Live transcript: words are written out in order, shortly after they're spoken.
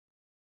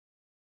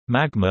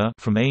Magma,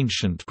 from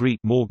ancient Greek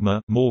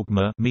morgma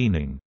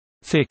meaning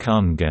thick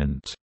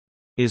unguent,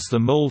 is the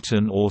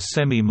molten or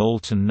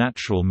semi-molten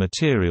natural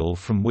material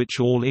from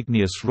which all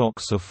igneous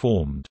rocks are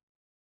formed.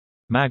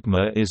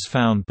 Magma is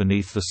found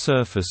beneath the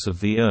surface of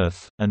the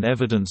Earth, and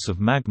evidence of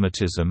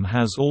magmatism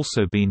has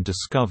also been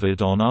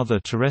discovered on other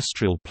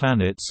terrestrial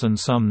planets and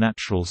some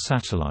natural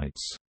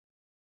satellites.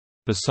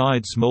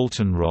 Besides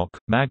molten rock,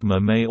 magma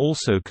may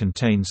also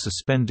contain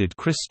suspended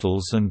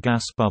crystals and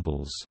gas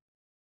bubbles.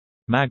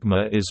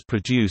 Magma is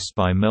produced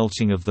by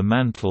melting of the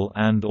mantle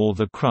and/or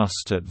the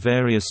crust at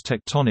various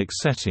tectonic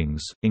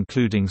settings,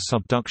 including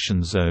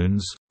subduction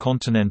zones,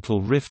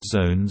 continental rift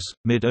zones,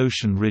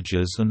 mid-ocean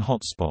ridges and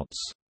hotspots.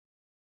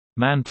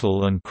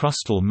 Mantle and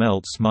crustal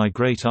melts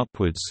migrate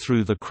upwards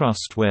through the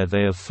crust where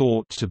they are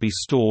thought to be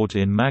stored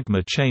in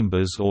magma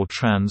chambers or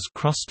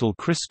trans-crustal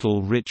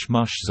crystal-rich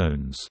mush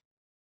zones.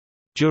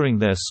 During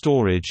their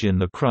storage in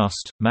the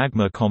crust,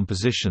 magma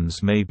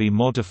compositions may be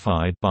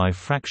modified by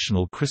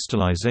fractional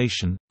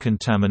crystallization,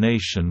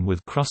 contamination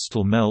with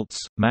crustal melts,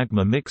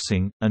 magma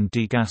mixing, and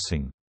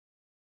degassing.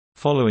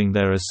 Following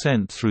their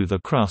ascent through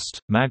the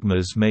crust,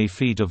 magmas may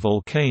feed a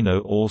volcano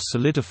or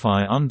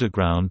solidify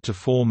underground to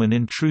form an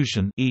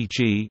intrusion,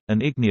 e.g.,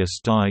 an igneous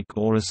dike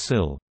or a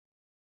sill.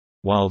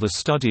 While the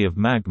study of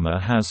magma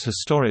has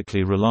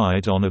historically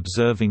relied on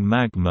observing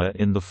magma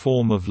in the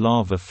form of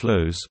lava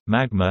flows,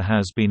 magma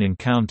has been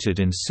encountered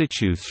in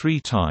situ 3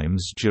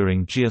 times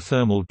during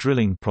geothermal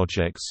drilling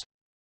projects,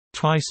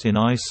 twice in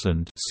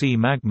Iceland, see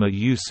magma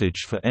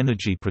usage for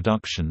energy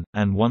production,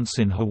 and once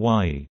in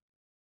Hawaii.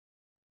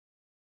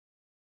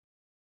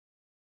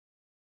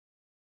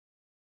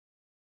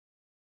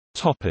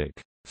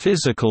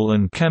 Physical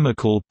and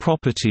chemical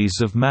properties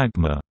of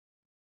magma.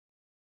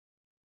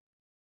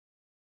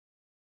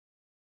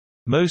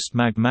 Most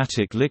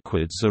magmatic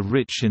liquids are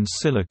rich in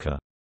silica.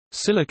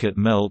 Silicate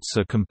melts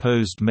are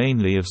composed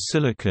mainly of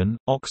silicon,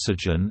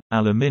 oxygen,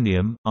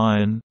 aluminium,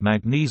 iron,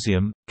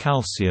 magnesium,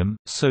 calcium,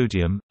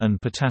 sodium,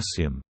 and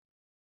potassium.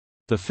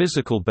 The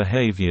physical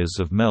behaviors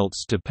of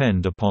melts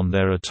depend upon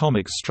their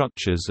atomic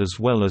structures as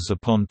well as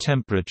upon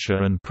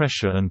temperature and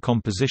pressure and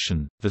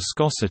composition.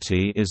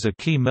 Viscosity is a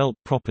key melt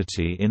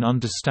property in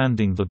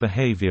understanding the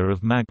behavior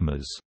of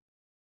magmas.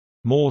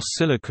 More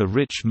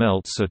silica-rich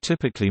melts are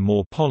typically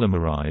more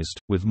polymerized,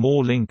 with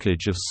more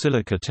linkage of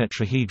silica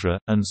tetrahedra,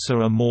 and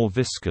so are more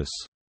viscous.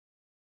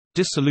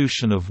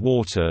 Dissolution of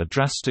water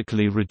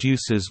drastically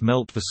reduces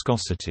melt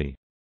viscosity.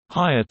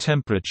 Higher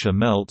temperature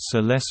melts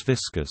are less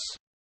viscous.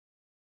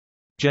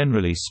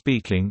 Generally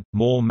speaking,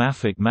 more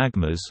mafic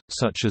magmas,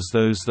 such as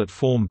those that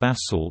form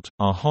basalt,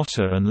 are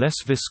hotter and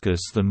less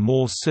viscous than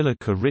more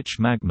silica-rich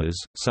magmas,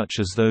 such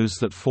as those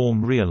that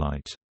form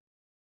rhyolite.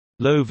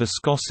 Low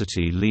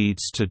viscosity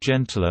leads to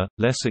gentler,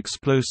 less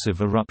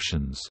explosive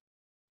eruptions.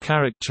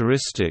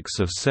 Characteristics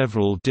of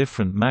several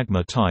different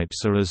magma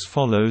types are as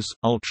follows: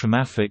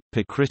 ultramafic,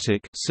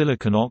 picritic,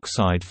 silicon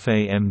oxide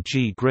Fe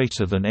Mg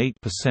greater than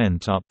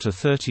 8% up to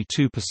 32%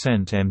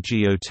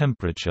 MgO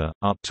temperature,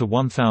 up to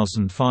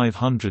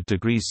 1500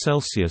 degrees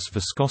Celsius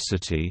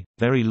viscosity,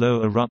 very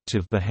low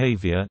eruptive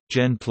behavior,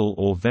 gentle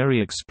or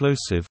very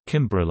explosive,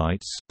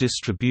 kimberlites,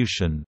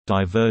 distribution,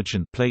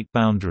 divergent plate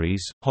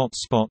boundaries,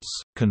 hotspots,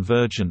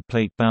 convergent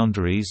plate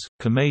boundaries.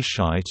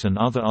 Kamacite and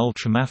other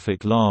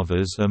ultramafic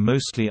lavas are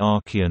mostly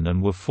Archean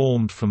and were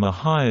formed from a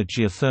higher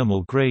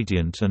geothermal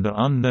gradient and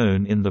are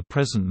unknown in the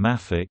present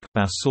mafic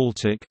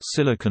basaltic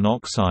silicon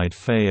oxide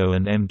FeO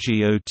and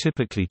MgO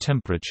typically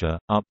temperature,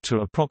 up to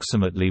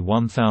approximately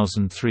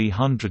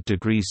 1300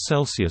 degrees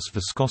Celsius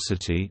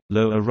viscosity,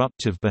 low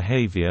eruptive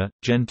behavior,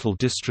 gentle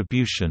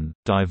distribution,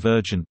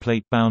 divergent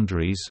plate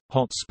boundaries,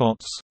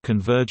 hotspots,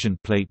 convergent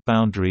plate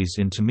boundaries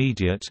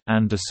intermediate,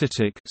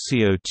 andesitic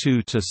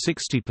CO2 to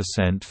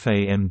 60%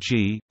 Fe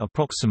Mg,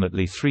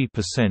 approximately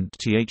 3%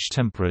 Th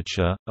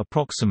temperature,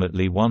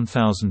 approximately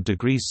 1000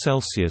 degrees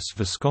Celsius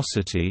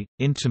viscosity,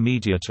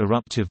 intermediate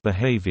eruptive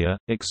behavior,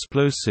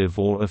 explosive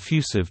or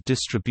effusive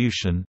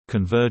distribution,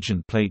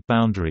 convergent plate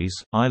boundaries,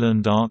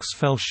 island arcs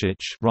felsic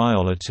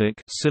rhyolitic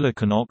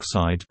silicon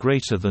oxide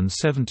greater than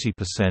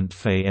 70%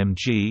 Fe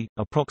Mg,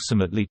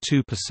 approximately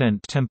 2%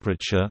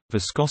 temperature,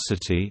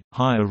 viscosity,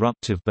 high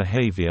eruptive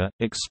behavior,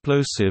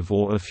 explosive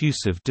or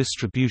effusive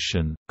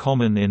distribution,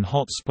 common in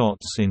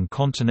hotspots in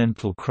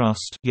continental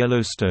crust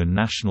Yellowstone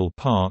National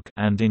Park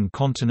and in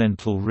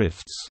continental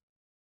rifts.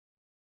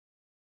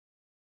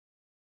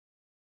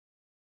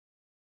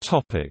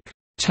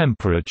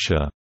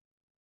 Temperature.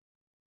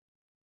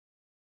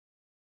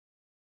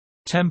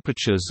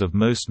 Temperatures of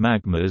most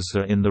magmas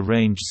are in the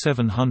range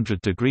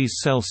 700 degrees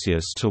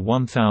Celsius to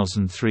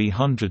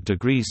 1300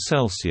 degrees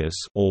Celsius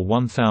or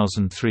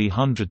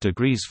 1300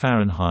 degrees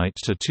Fahrenheit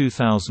to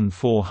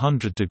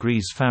 2400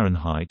 degrees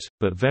Fahrenheit,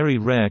 but very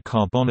rare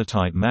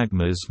carbonatite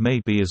magmas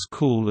may be as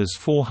cool as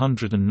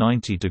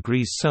 490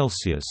 degrees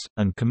Celsius,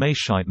 and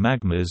kamacite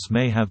magmas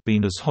may have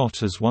been as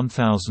hot as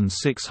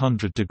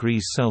 1600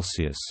 degrees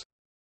Celsius.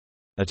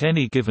 At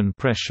any given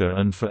pressure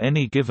and for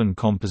any given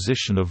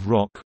composition of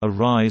rock, a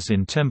rise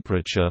in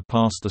temperature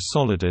past the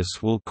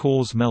solidus will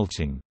cause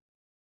melting.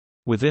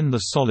 Within the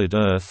solid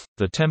Earth,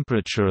 the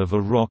temperature of a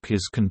rock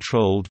is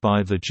controlled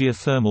by the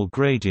geothermal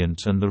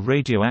gradient and the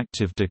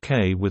radioactive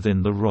decay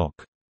within the rock.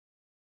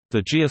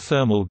 The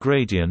geothermal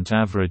gradient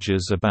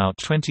averages about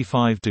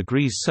 25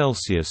 degrees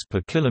Celsius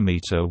per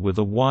kilometer, with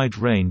a wide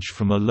range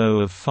from a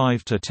low of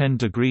 5 to 10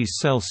 degrees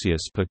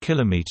Celsius per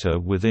kilometer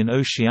within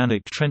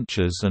oceanic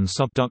trenches and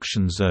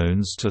subduction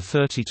zones to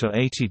 30 to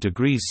 80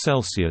 degrees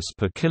Celsius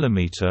per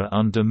kilometer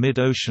under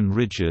mid-ocean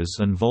ridges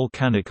and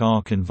volcanic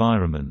arc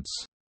environments.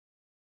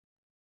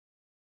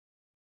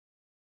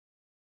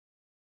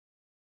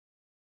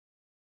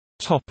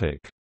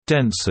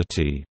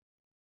 Density.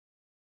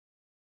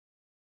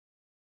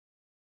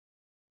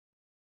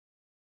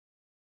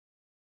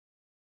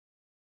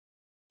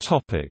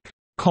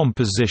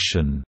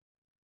 Composition.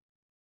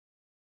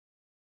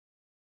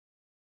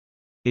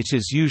 It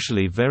is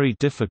usually very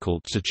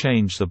difficult to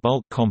change the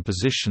bulk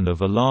composition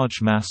of a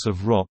large mass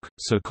of rock,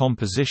 so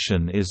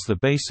composition is the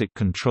basic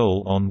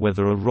control on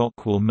whether a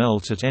rock will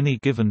melt at any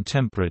given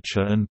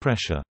temperature and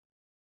pressure.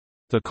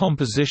 The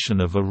composition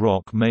of a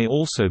rock may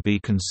also be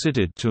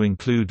considered to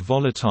include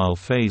volatile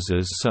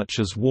phases such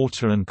as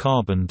water and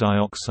carbon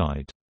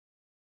dioxide.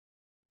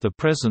 The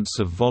presence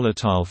of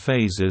volatile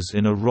phases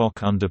in a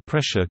rock under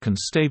pressure can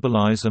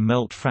stabilize a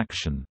melt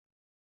fraction.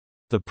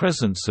 The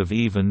presence of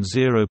even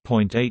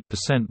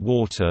 0.8%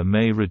 water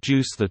may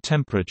reduce the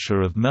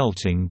temperature of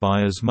melting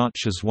by as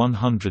much as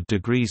 100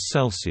 degrees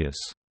Celsius.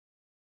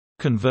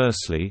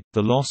 Conversely,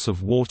 the loss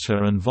of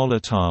water and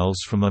volatiles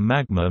from a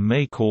magma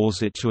may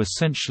cause it to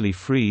essentially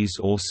freeze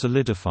or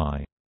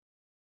solidify.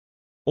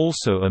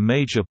 Also, a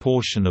major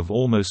portion of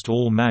almost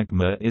all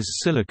magma is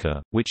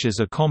silica, which is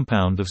a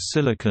compound of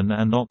silicon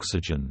and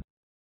oxygen.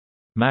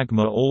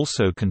 Magma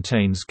also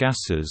contains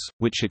gases,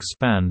 which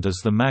expand as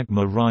the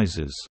magma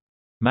rises.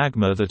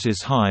 Magma that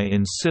is high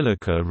in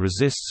silica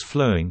resists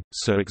flowing,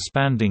 so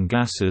expanding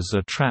gases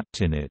are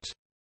trapped in it.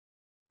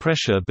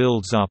 Pressure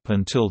builds up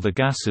until the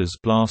gases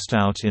blast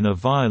out in a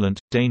violent,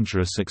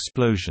 dangerous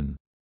explosion.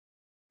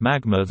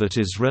 Magma that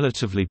is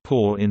relatively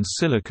poor in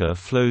silica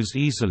flows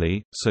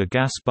easily, so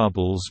gas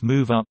bubbles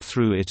move up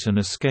through it and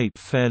escape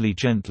fairly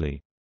gently.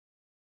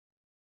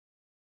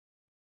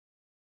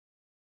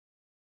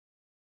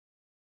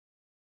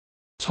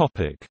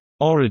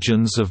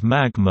 Origins of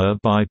magma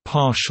by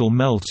partial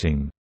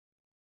melting.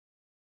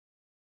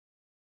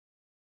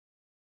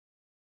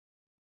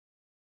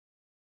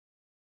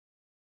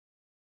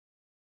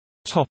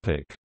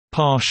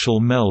 Partial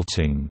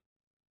melting.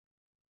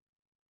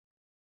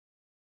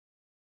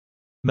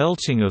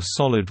 Melting of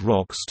solid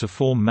rocks to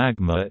form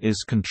magma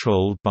is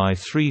controlled by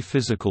three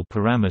physical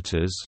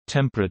parameters: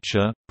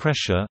 temperature,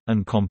 pressure,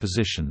 and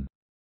composition.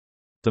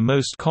 The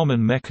most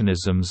common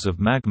mechanisms of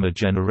magma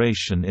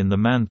generation in the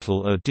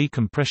mantle are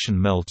decompression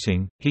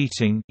melting,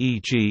 heating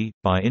e.g.,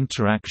 by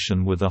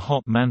interaction with a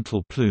hot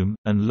mantle plume,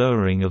 and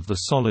lowering of the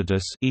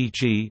solidus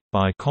e.g.,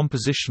 by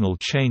compositional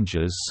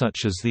changes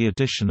such as the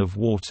addition of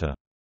water.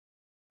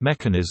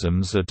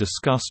 Mechanisms are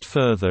discussed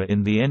further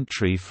in the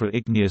entry for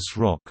igneous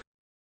rock.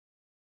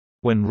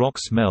 When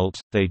rocks melt,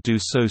 they do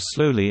so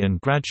slowly and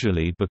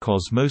gradually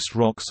because most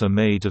rocks are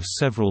made of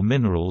several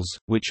minerals,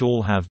 which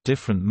all have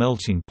different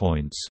melting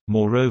points.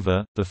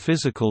 Moreover, the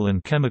physical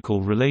and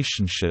chemical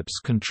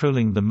relationships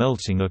controlling the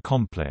melting are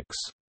complex.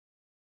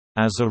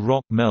 As a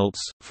rock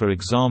melts, for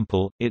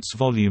example, its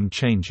volume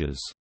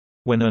changes.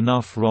 When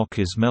enough rock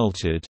is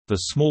melted, the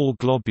small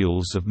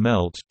globules of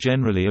melt,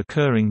 generally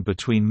occurring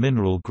between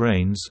mineral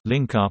grains,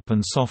 link up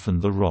and soften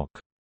the rock.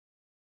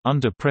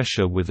 Under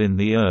pressure within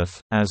the Earth,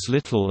 as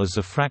little as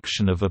a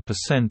fraction of a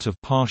 % of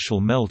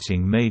partial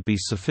melting may be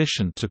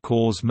sufficient to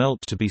cause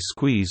melt to be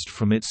squeezed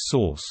from its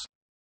source.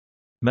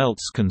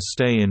 Melts can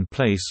stay in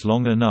place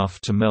long enough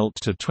to melt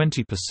to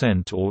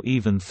 20% or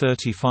even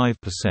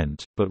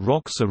 35%, but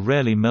rocks are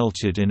rarely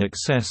melted in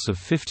excess of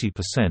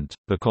 50%,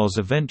 because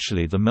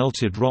eventually the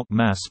melted rock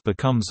mass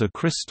becomes a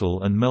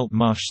crystal and melt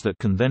mush that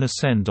can then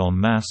ascend en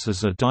masse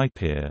as a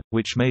dipier,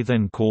 which may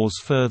then cause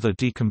further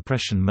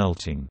decompression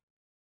melting.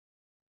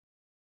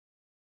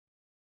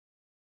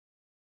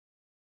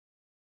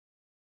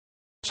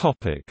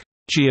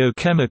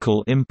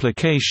 Geochemical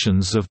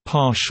implications of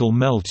partial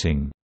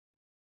melting.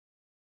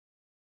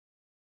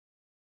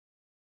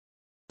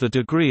 The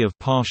degree of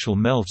partial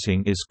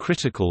melting is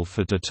critical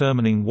for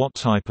determining what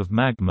type of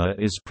magma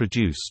is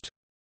produced.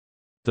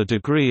 The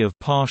degree of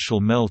partial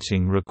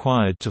melting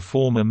required to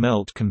form a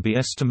melt can be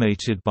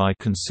estimated by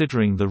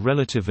considering the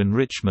relative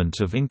enrichment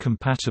of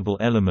incompatible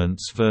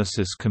elements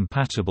versus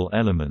compatible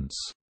elements.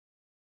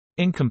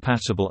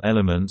 Incompatible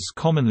elements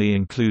commonly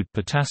include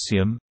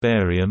potassium,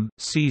 barium,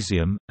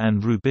 cesium,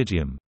 and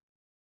rubidium.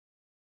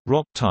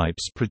 Rock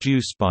types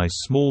produced by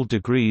small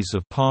degrees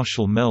of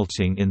partial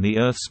melting in the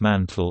Earth's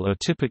mantle are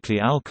typically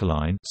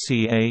alkaline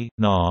Ca,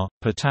 Na,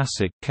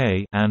 potassic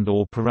K, and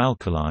or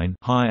peralkaline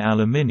high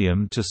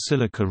aluminium to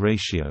silica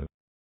ratio.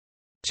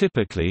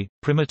 Typically,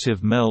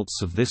 primitive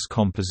melts of this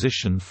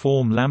composition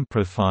form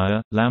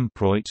lamprophire,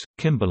 lamproite,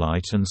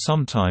 kimberlite and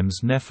sometimes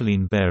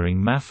nepheline-bearing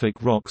mafic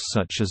rocks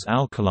such as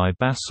alkali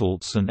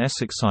basalts and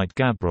essexite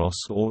gabbros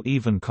or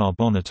even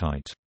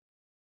carbonatite.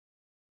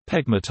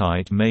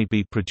 Pegmatite may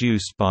be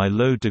produced by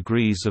low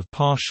degrees of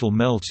partial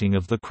melting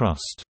of the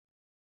crust.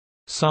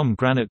 Some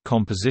granite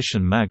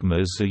composition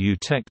magmas are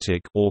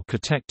eutectic or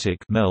catectic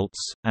melts,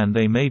 and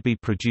they may be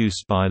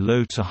produced by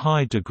low to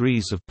high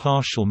degrees of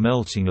partial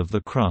melting of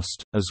the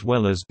crust, as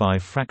well as by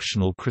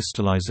fractional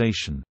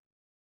crystallization.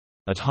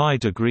 At high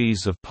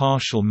degrees of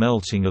partial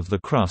melting of the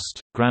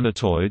crust,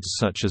 granitoids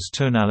such as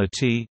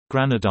tonalite,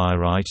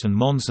 granodiorite and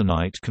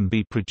monzonite can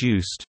be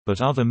produced,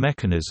 but other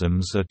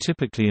mechanisms are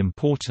typically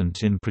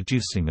important in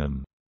producing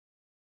them.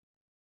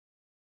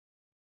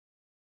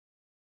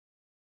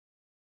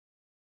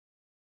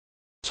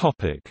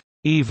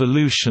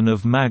 Evolution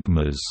of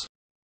magmas.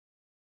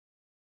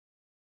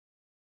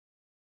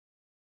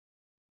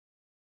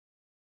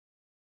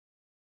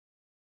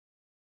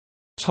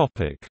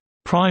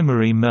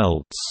 Primary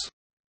melts.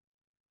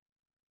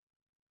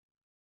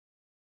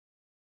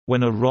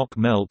 When a rock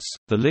melts,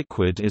 the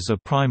liquid is a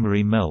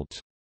primary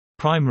melt.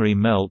 Primary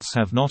melts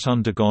have not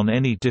undergone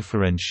any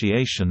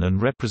differentiation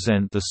and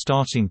represent the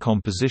starting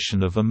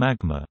composition of a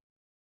magma.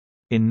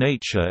 In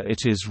nature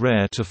it is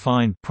rare to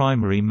find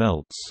primary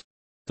melts.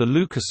 The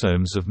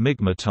leucosomes of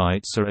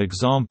migmatites are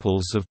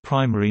examples of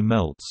primary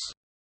melts.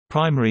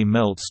 Primary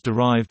melts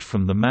derived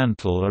from the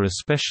mantle are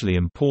especially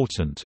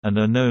important, and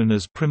are known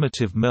as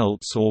primitive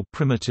melts or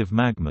primitive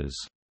magmas.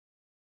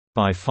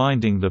 By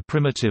finding the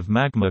primitive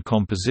magma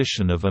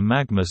composition of a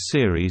magma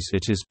series,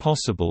 it is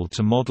possible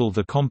to model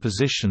the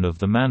composition of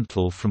the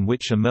mantle from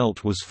which a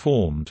melt was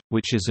formed,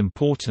 which is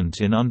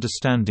important in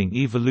understanding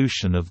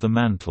evolution of the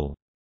mantle.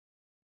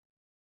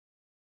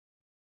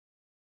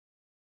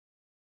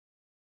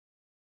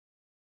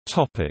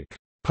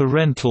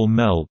 Parental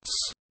melts.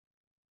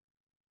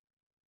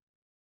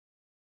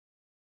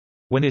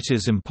 When it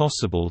is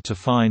impossible to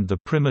find the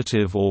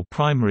primitive or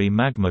primary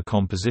magma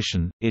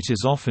composition, it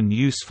is often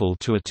useful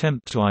to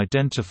attempt to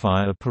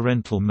identify a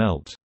parental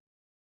melt.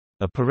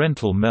 A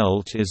parental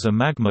melt is a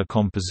magma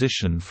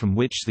composition from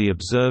which the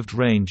observed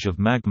range of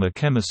magma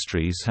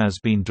chemistries has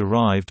been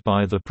derived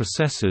by the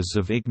processes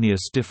of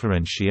igneous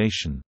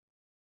differentiation.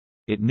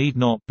 It need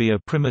not be a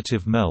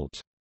primitive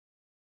melt.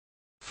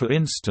 For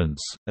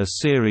instance, a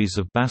series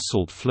of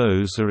basalt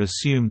flows are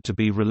assumed to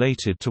be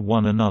related to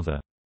one another.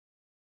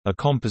 A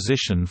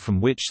composition from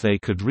which they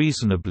could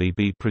reasonably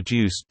be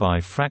produced by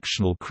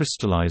fractional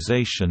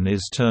crystallization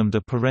is termed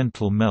a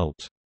parental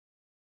melt.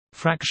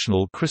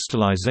 Fractional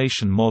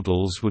crystallization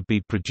models would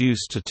be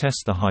produced to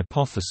test the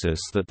hypothesis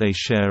that they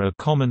share a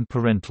common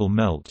parental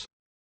melt.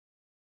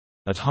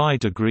 At high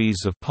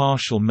degrees of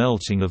partial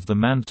melting of the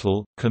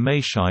mantle,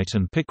 comachite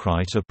and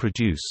picrite are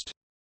produced.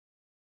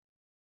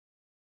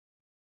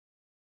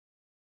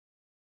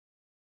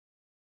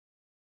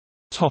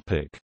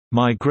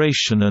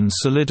 Migration and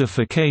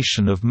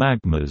solidification of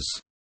magmas.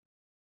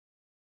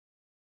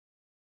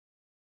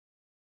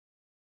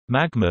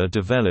 Magma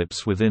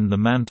develops within the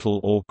mantle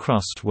or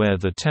crust where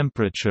the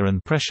temperature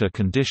and pressure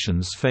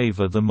conditions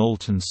favor the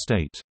molten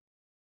state.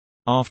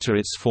 After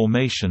its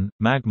formation,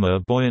 magma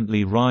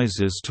buoyantly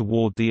rises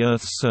toward the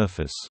Earth's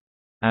surface.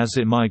 As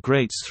it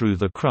migrates through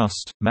the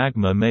crust,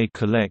 magma may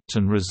collect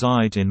and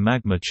reside in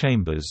magma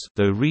chambers,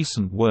 though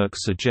recent work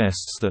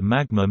suggests that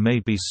magma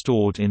may be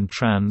stored in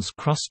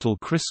trans-crustal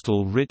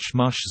crystal-rich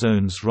mush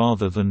zones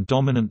rather than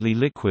dominantly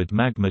liquid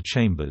magma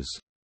chambers.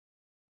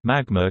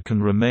 Magma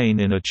can remain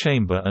in a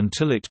chamber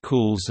until it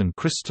cools and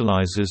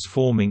crystallizes,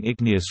 forming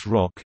igneous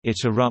rock. It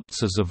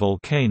erupts as a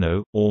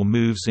volcano, or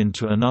moves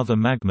into another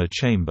magma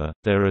chamber.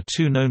 There are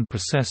two known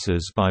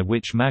processes by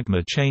which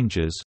magma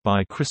changes: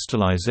 by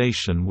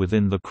crystallization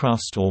within the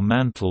crust or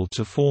mantle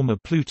to form a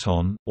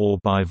pluton, or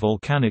by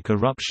volcanic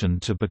eruption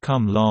to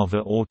become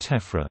lava or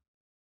tephra.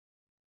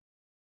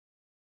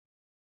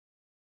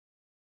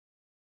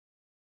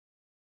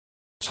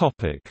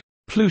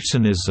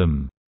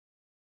 Plutonism.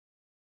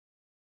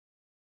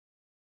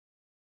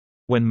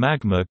 When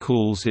magma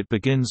cools, it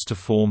begins to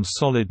form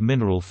solid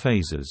mineral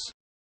phases.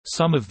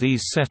 Some of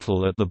these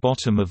settle at the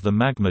bottom of the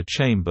magma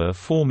chamber,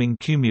 forming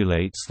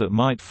cumulates that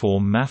might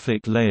form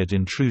mafic layered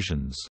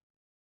intrusions.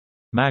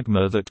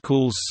 Magma that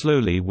cools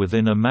slowly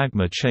within a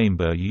magma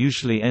chamber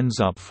usually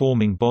ends up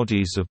forming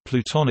bodies of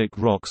plutonic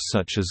rocks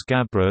such as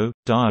gabbro,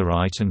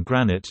 diorite and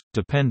granite,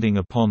 depending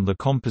upon the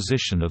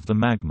composition of the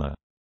magma.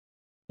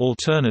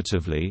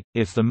 Alternatively,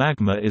 if the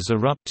magma is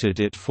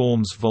erupted, it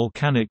forms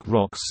volcanic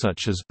rocks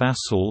such as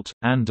basalt,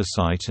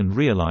 andesite and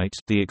rhyolite,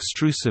 the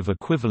extrusive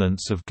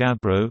equivalents of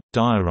gabbro,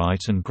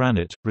 diorite and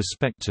granite,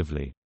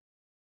 respectively.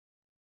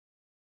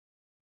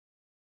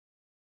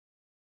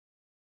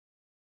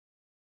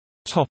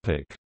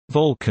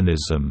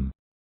 Volcanism.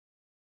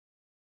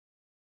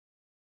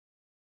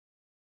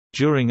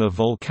 During a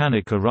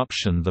volcanic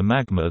eruption, the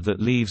magma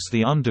that leaves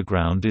the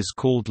underground is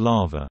called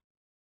lava.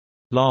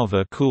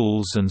 Lava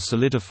cools and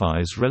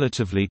solidifies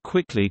relatively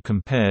quickly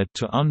compared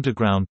to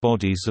underground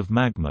bodies of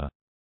magma.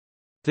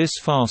 This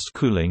fast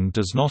cooling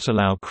does not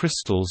allow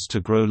crystals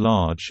to grow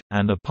large,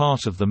 and a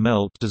part of the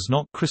melt does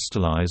not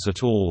crystallize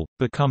at all,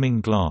 becoming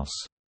glass.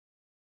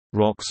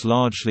 Rocks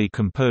largely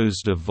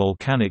composed of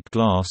volcanic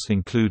glass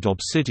include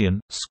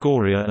obsidian,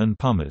 scoria and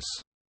pumice.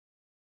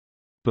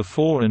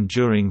 Before and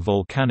during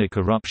volcanic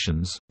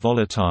eruptions,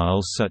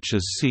 volatiles such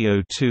as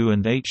CO2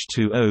 and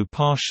H2O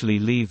partially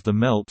leave the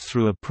melt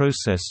through a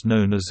process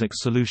known as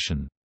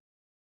exsolution.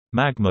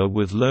 Magma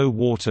with low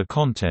water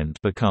content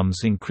becomes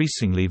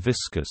increasingly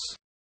viscous.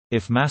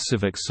 If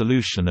massive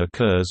exsolution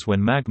occurs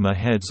when magma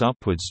heads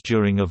upwards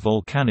during a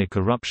volcanic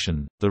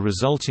eruption, the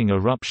resulting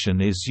eruption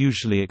is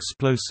usually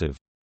explosive.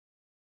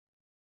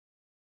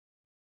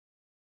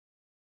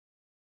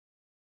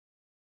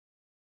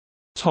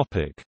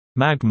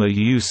 Magma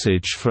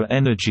usage for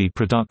energy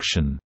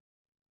production.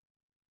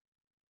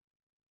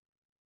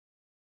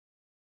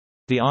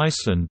 The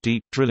Iceland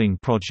Deep Drilling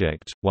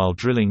Project, while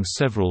drilling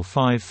several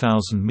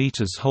 5,000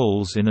 meters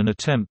holes in an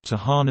attempt to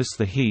harness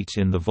the heat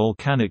in the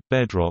volcanic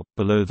bedrock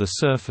below the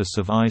surface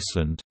of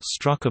Iceland,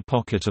 struck a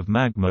pocket of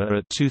magma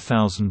at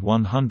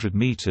 2,100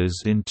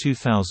 meters in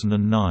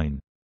 2009.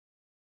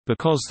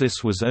 Because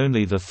this was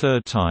only the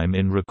third time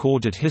in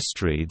recorded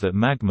history that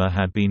magma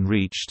had been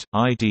reached,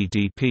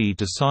 IDDP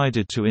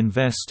decided to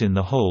invest in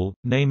the hole,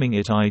 naming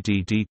it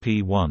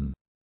IDDP-1.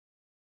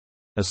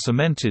 A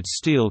cemented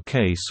steel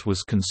case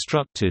was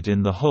constructed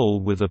in the hole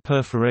with a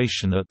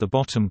perforation at the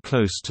bottom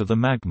close to the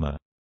magma.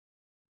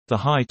 The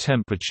high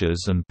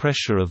temperatures and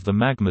pressure of the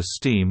magma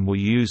steam were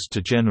used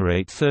to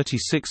generate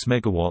 36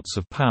 megawatts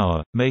of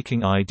power,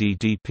 making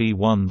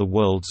IDDP-1 the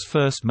world's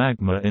first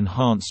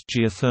magma-enhanced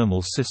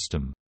geothermal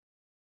system.